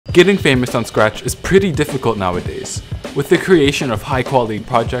Getting famous on Scratch is pretty difficult nowadays. With the creation of high quality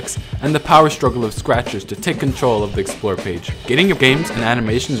projects and the power struggle of Scratchers to take control of the Explore page, getting your games and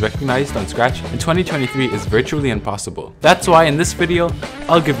animations recognized on Scratch in 2023 is virtually impossible. That's why in this video,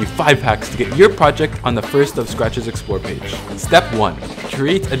 I'll give you 5 hacks to get your project on the first of Scratch's Explore page. Step 1.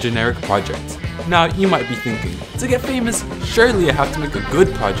 Create a generic project. Now you might be thinking, to get famous, surely I have to make a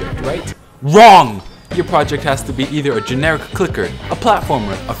good project, right? Wrong! Your project has to be either a generic clicker, a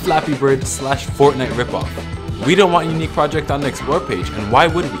platformer, a Flappy Bird / Fortnite ripoff. We don't want a unique project on the Explore page, and why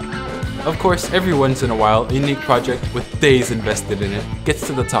would we? Of course, every once in a while, a unique project with days invested in it gets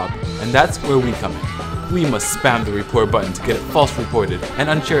to the top, and that's where we come in. We must spam the report button to get it false reported and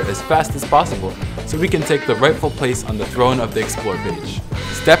unshare it as fast as possible so we can take the rightful place on the throne of the Explore page.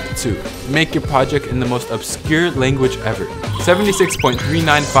 Step 2. Make your project in the most obscure language ever.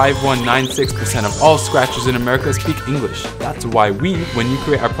 76.395196% of all Scratchers in America speak English. That's why we, when you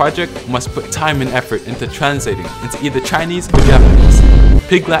create our project, must put time and effort into translating into either Chinese or Japanese.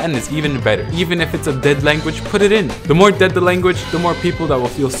 Pig Latin is even better. Even if it's a dead language, put it in. The more dead the language, the more people that will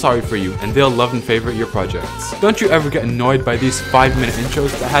feel sorry for you and they'll love and favorite your projects. Don't you ever get annoyed by these 5-minute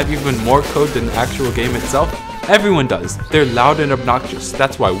intros that have even more code than the actual game itself? Everyone does. They're loud and obnoxious.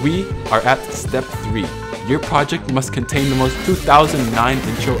 That's why we are at step 3. Your project must contain the most 2009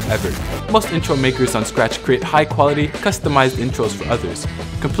 intro ever. Most intro makers on Scratch create high quality, customized intros for others,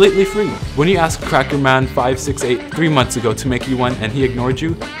 completely free. When you asked Crackerman568 3 months ago to make you one and he ignored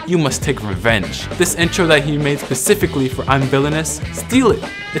you, you must take revenge. This intro that he made specifically for I'm Villainous, steal it.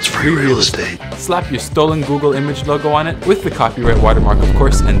 It's free real estate. Slap your stolen Google image logo on it with the copyright watermark of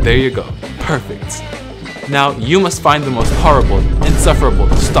course, and there you go. Perfect. Now, you must find the most horrible, insufferable,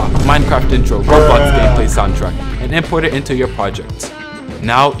 stock Minecraft intro, Roblox gameplay soundtrack, and import it into your project.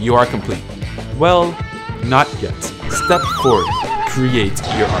 Now, you are complete. Well, not yet. Step 4. Create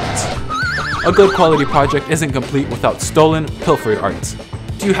your art. A good quality project isn't complete without stolen, pilfered art.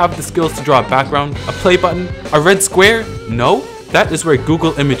 Do you have the skills to draw a background, a play button, a red square? No? That is where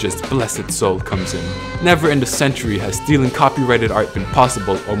Google Images' blessed soul comes in. Never in the century has stealing copyrighted art been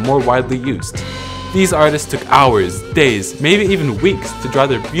possible or more widely used. These artists took hours, days, maybe even weeks to draw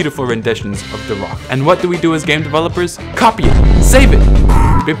their beautiful renditions of The Rock. And what do we do as game developers? Copy it! Save it!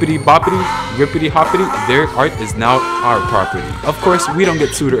 Bippity boppity, rippity hoppity, their art is now our property. Of course, we don't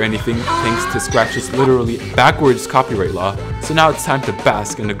get sued or anything thanks to Scratch's literally backwards copyright law, so now it's time to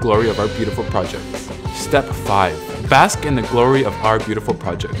bask in the glory of our beautiful projects. Step 5. Bask in the glory of our beautiful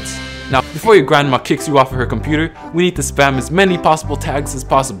projects. Now, before your grandma kicks you off of her computer, we need to spam as many possible tags as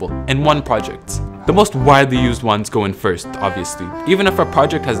possible in one project. The most widely used ones go in first, obviously, even if our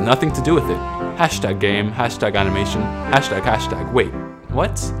project has nothing to do with it. Hashtag game, hashtag animation, hashtag, wait,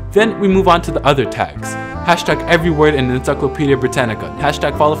 what? Then we move on to the other tags. Hashtag every word in Encyclopedia Britannica,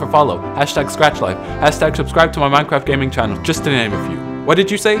 hashtag follow for follow, hashtag scratch life, hashtag subscribe to my Minecraft gaming channel, just to name a few. What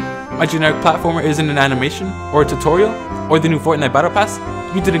did you say? My generic platformer isn't an animation, or a tutorial, or the new Fortnite Battle Pass?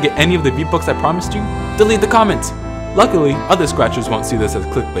 You didn't get any of the V-Bucks I promised you? Delete the comments! Luckily, other Scratchers won't see this as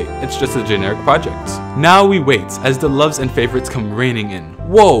clickbait, it's just a generic project. Now we wait as the loves and favorites come raining in.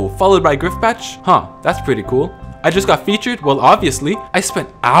 Whoa, followed by Griffpatch? Huh, that's pretty cool. I just got featured? Well, obviously. I spent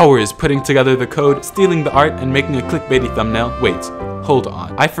hours putting together the code, stealing the art, and making a clickbaity thumbnail. Wait, hold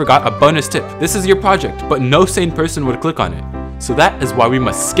on. I forgot a bonus tip. This is your project, but no sane person would click on it. So that is why we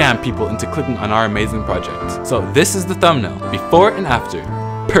must scam people into clicking on our amazing project. So this is the thumbnail, before and after.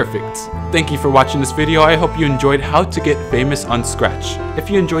 Perfect. Thank you for watching this video. I hope you enjoyed how to get famous on Scratch. If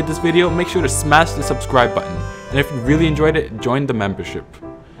you enjoyed this video, make sure to smash the subscribe button. And if you really enjoyed it, join the membership.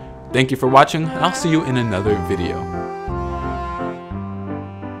 Thank you for watching, and I'll see you in another video.